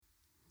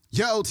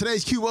Yo,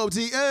 today's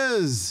QOD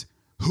is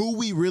who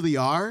we really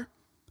are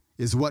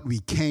is what we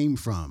came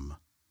from.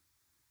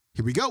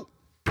 Here we go.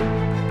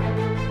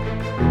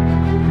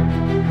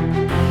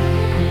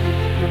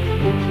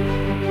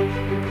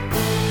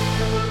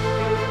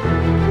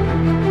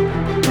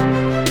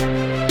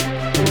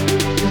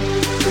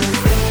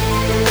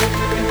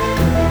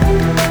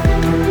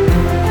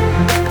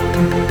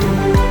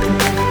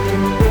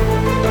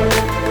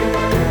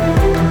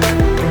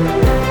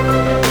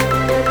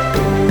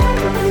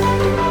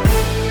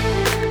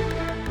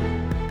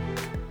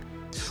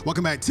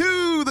 Welcome back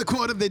to the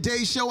Quote of the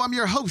Day Show. I'm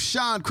your host,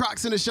 Sean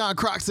Croxton of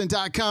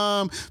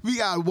SeanCroxton.com. We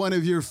got one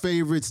of your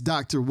favorites,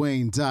 Dr.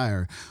 Wayne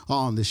Dyer,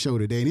 on the show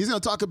today. And he's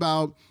going to talk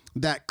about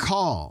that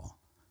call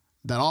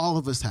that all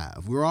of us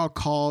have. We're all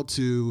called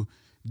to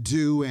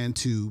do and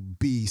to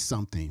be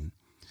something.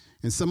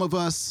 And some of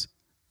us,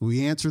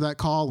 we answer that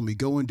call and we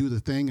go and do the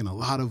thing, and a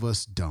lot of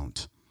us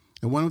don't.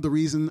 And one of the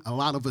reasons a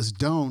lot of us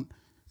don't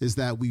is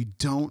that we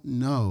don't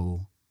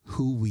know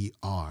who we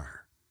are.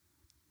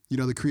 You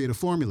know, the creative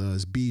formula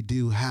is be,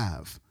 do,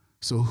 have.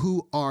 So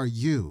who are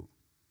you?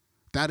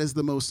 That is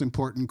the most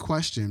important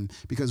question,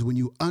 because when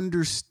you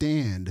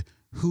understand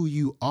who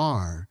you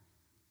are,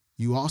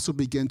 you also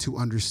begin to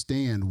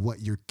understand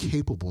what you're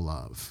capable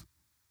of.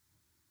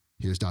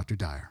 Here's Dr.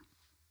 Dyer.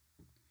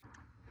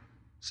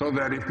 So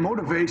that if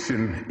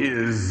motivation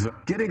is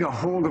getting a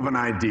hold of an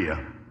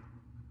idea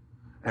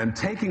and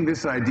taking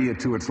this idea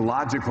to its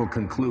logical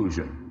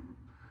conclusion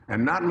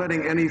and not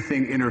letting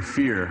anything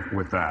interfere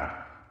with that,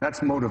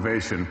 that's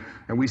motivation.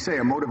 And we say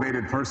a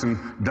motivated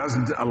person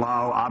doesn't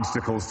allow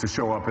obstacles to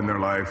show up in their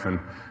life and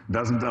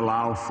doesn't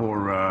allow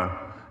for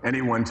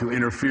anyone to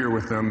interfere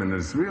with them, and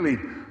is really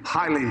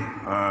highly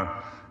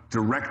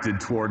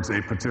directed towards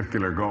a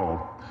particular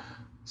goal.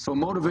 So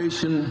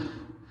motivation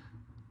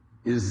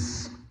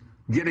is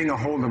getting a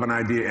hold of an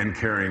idea and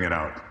carrying it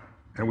out.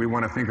 And we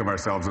want to think of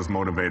ourselves as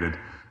motivated,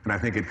 and I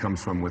think it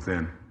comes from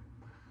within.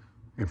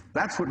 If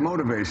that's what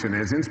motivation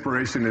is,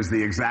 inspiration is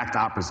the exact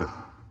opposite.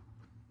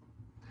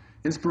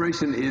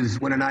 Inspiration is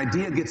when an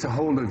idea gets a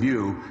hold of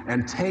you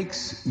and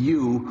takes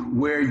you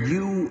where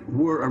you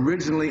were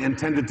originally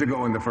intended to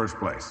go in the first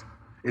place.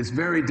 It's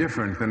very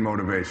different than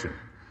motivation.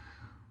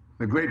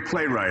 The great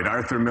playwright,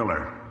 Arthur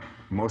Miller,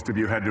 most of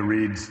you had to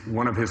read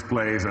one of his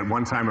plays at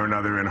one time or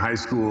another in high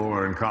school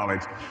or in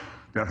college,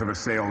 Death of a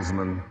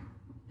Salesman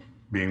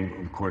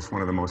being, of course,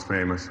 one of the most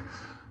famous,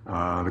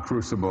 The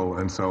Crucible,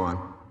 and so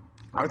on.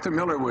 Arthur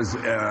Miller was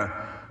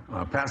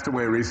passed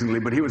away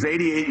recently, but he was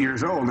 88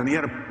 years old, and he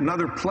had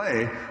another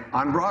play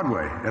on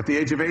Broadway at the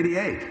age of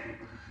 88.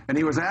 And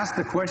he was asked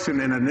the question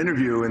in an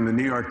interview in the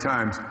New York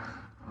Times,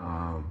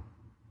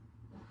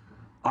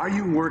 are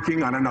you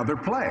working on another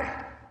play?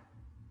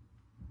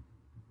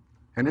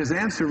 And his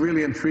answer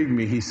really intrigued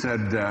me. He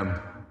said,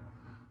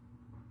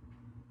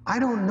 I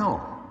don't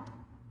know,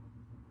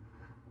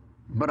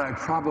 but I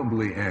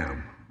probably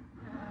am.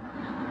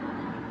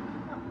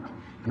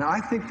 Now,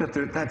 I think that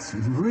that's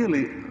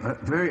really a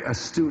very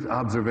astute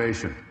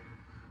observation.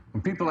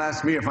 When people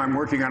ask me if I'm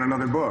working on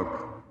another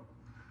book,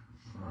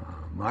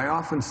 I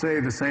often say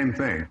the same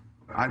thing.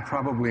 I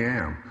probably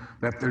am.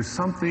 That there's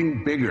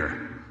something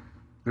bigger.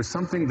 There's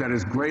something that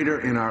is greater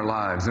in our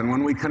lives. And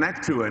when we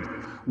connect to it,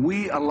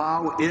 we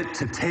allow it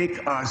to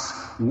take us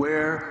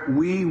where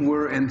we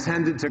were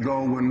intended to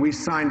go when we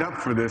signed up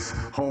for this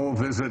whole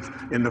visit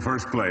in the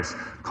first place,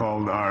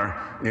 called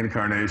our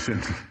incarnation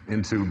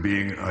into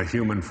being a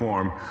human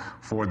form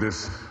for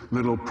this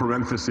little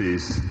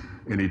parentheses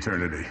in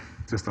eternity.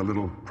 Just a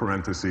little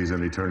parentheses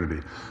in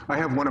eternity. I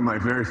have one of my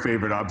very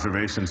favorite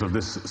observations of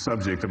this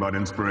subject about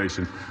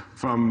inspiration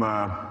from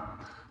a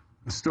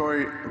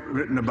story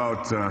written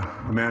about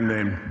a man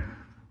named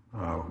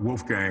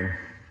Wolfgang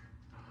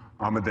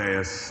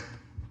Amadeus,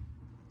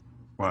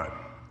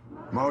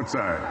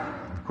 Mozart,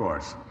 of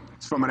course.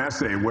 It's from an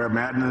essay, Where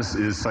Madness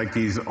is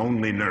Psyche's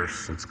Only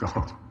Nurse, it's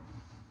called.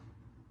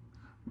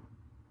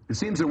 It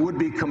seems a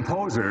would-be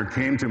composer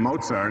came to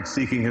Mozart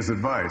seeking his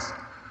advice.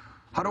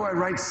 How do I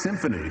write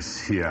symphonies,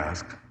 he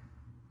asked.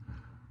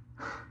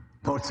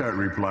 Mozart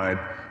replied,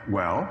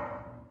 well,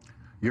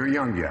 you're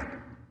young yet.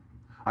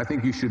 I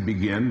think you should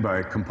begin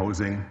by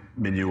composing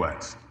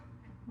minuets.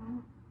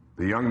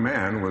 The young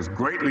man was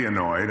greatly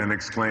annoyed and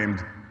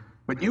exclaimed,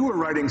 but you were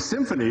writing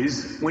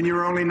symphonies when you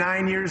were only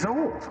 9 years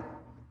old.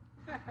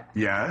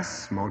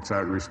 Yes,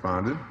 Mozart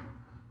responded,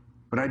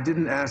 but I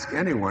didn't ask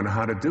anyone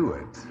how to do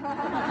it.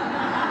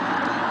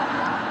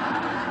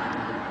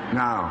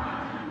 Now,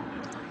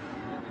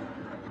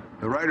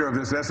 the writer of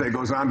this essay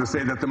goes on to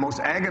say that the most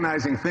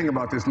agonizing thing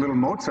about this little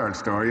Mozart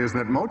story is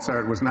that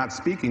Mozart was not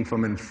speaking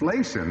from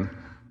inflation,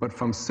 but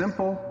from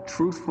simple,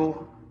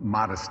 truthful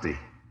modesty.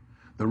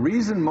 The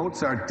reason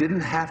Mozart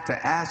didn't have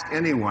to ask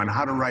anyone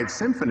how to write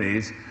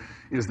symphonies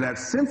is that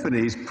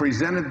symphonies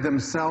presented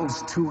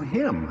themselves to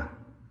him,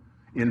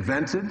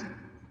 invented,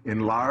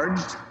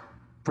 enlarged,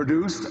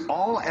 produced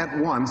all at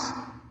once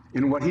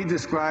in what he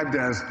described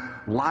as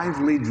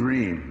lively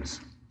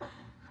dreams.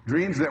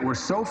 Dreams that were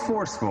so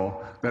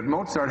forceful that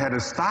Mozart had to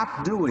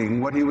stop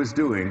doing what he was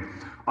doing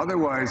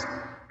Otherwise,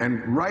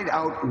 and write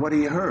out what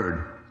he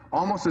heard,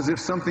 almost as if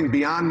something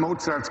beyond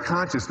Mozart's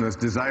consciousness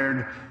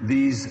desired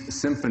these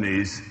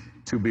symphonies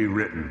to be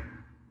written.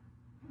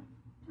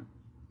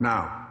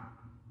 Now,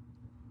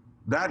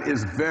 that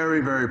is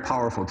very, very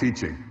powerful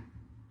teaching,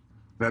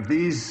 that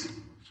these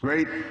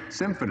great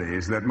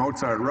symphonies that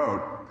Mozart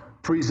wrote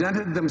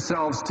presented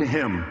themselves to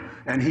him,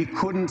 and he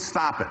couldn't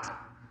stop it.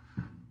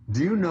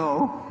 Do you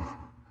know,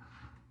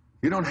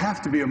 you don't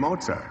have to be a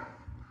Mozart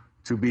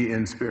to be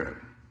in spirit.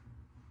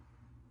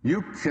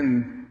 You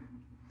can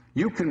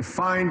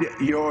find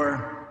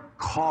your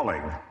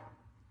calling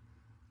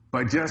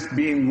by just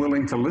being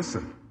willing to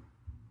listen,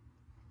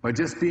 by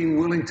just being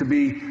willing to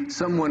be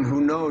someone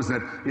who knows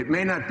that it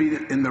may not be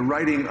in the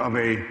writing of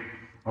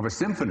a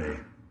symphony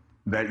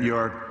that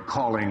you're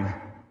called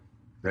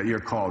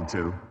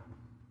to.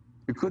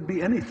 It could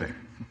be anything.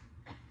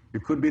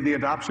 It could be the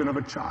adoption of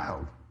a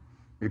child.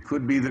 It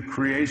could be the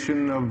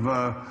creation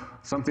of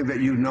something that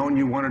you've known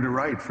you wanted to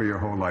write for your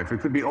whole life. It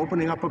could be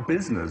opening up a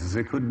business.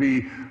 It could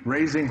be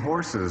raising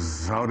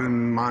horses out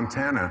in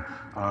Montana.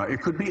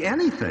 It could be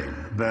anything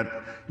that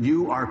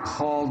you are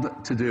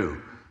called to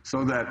do.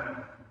 So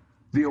that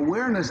the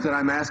awareness that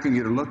I'm asking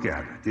you to look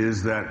at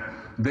is that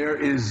there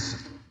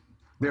is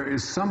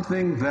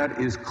something that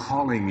is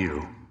calling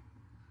you.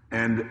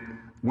 And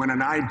when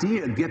an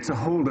idea gets a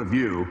hold of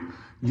you,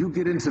 you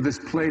get into this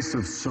place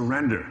of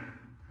surrender,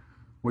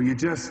 where you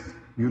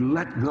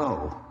let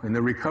go. In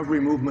the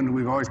recovery movement,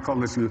 we've always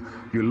called this, you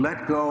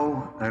let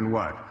go and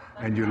what?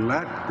 And you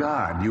let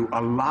God. You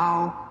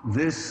allow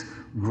this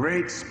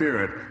great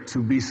spirit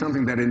to be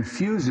something that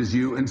infuses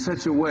you in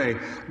such a way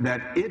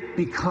that it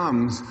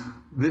becomes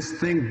this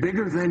thing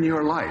bigger than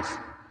your life,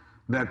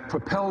 that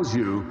propels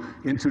you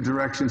into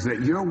directions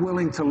that you're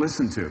willing to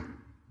listen to.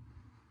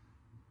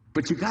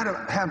 But you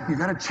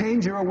gotta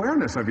change your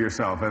awareness of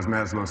yourself, as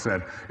Maslow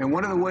said. And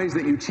one of the ways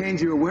that you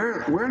change your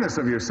awareness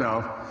of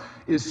yourself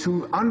is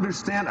to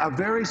understand a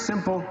very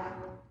simple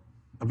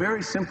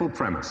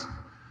premise.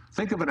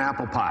 Think of an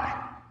apple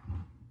pie.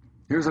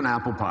 Here's an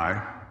apple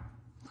pie.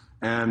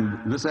 And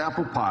this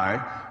apple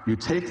pie, you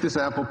take this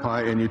apple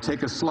pie and you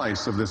take a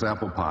slice of this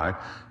apple pie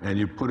and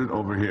you put it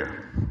over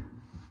here.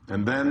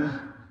 And then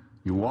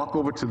you walk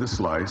over to the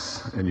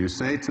slice and you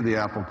say to the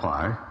apple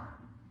pie,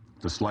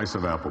 the slice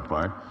of apple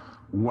pie,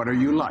 what are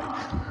you like?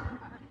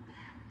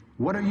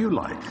 What are you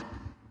like?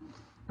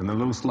 And the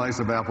little slice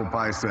of apple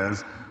pie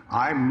says,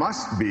 I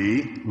must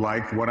be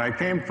like what I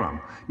came from.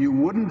 You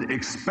wouldn't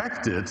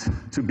expect it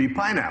to be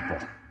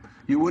pineapple.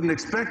 You wouldn't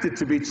expect it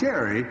to be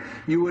cherry.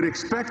 You would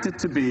expect it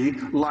to be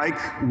like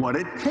what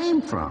it came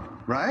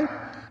from, right?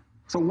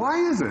 So why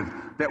is it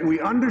that we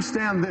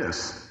understand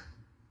this,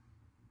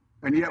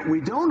 and yet we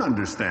don't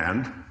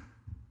understand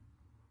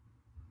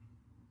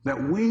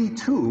that we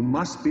too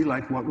must be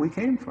like what we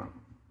came from?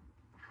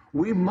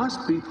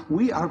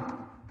 We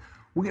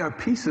are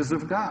pieces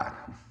of God.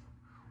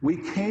 We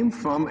came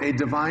from a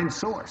divine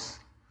source.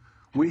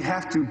 We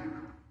have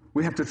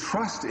to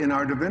trust in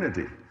our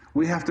divinity.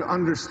 We have to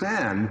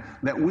understand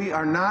that we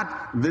are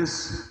not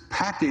this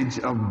package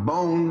of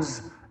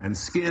bones and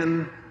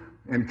skin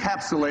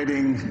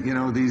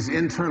encapsulating, these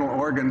internal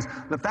organs,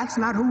 that's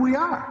not who we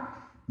are.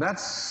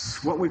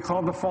 That's what we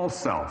call the false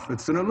self.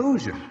 It's an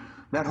illusion.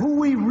 That who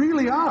we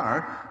really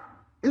are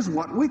is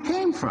what we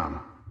came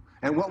from.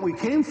 And what we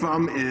came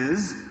from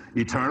is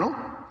eternal,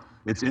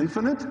 it's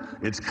infinite,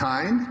 it's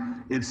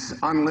kind, it's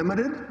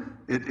unlimited,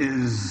 it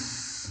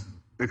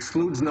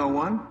excludes no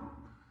one.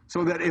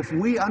 So that if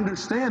we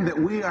understand that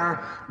we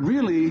are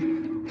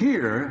really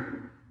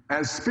here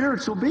as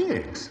spiritual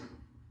beings,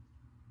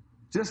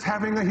 just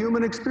having a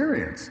human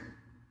experience,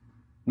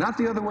 not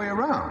the other way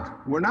around.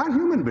 We're not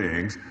human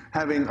beings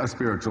having a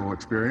spiritual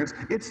experience.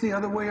 It's the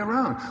other way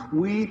around.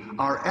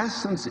 Our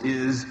essence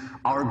is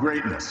our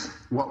greatness,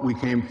 what we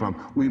came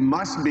from. We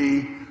must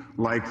be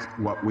like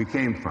what we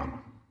came from.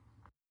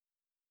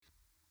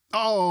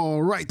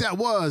 All right, that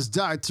was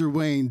Dr.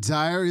 Wayne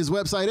Dyer. His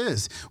website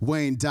is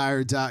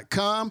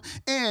waynedyer.com,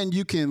 and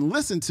you can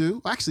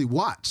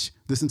watch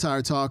this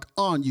entire talk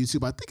on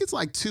YouTube. I think it's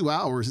like 2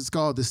 hours. It's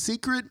called The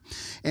Secret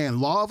and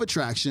Law of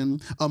Attraction,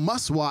 a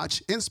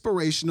must-watch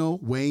inspirational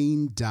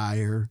Wayne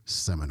Dyer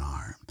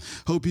seminar.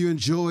 Hope you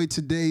enjoyed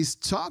today's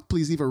talk.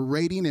 Please leave a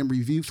rating and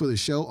review for the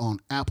show on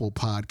Apple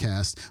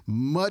Podcasts.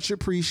 Much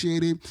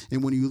appreciated.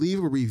 And when you leave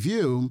a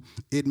review,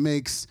 it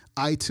makes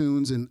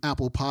iTunes and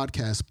Apple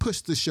Podcasts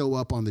push the show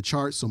up on the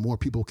chart so more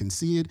people can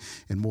see it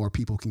and more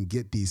people can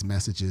get these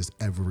messages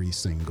every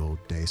single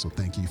day. So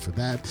thank you for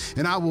that.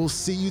 And I will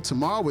see you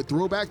tomorrow with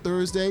Throwback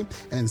Thursday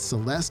and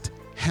Celeste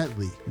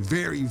Headley.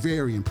 Very,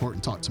 very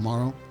important talk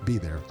tomorrow. Be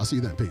there. I'll see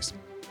you then. Peace.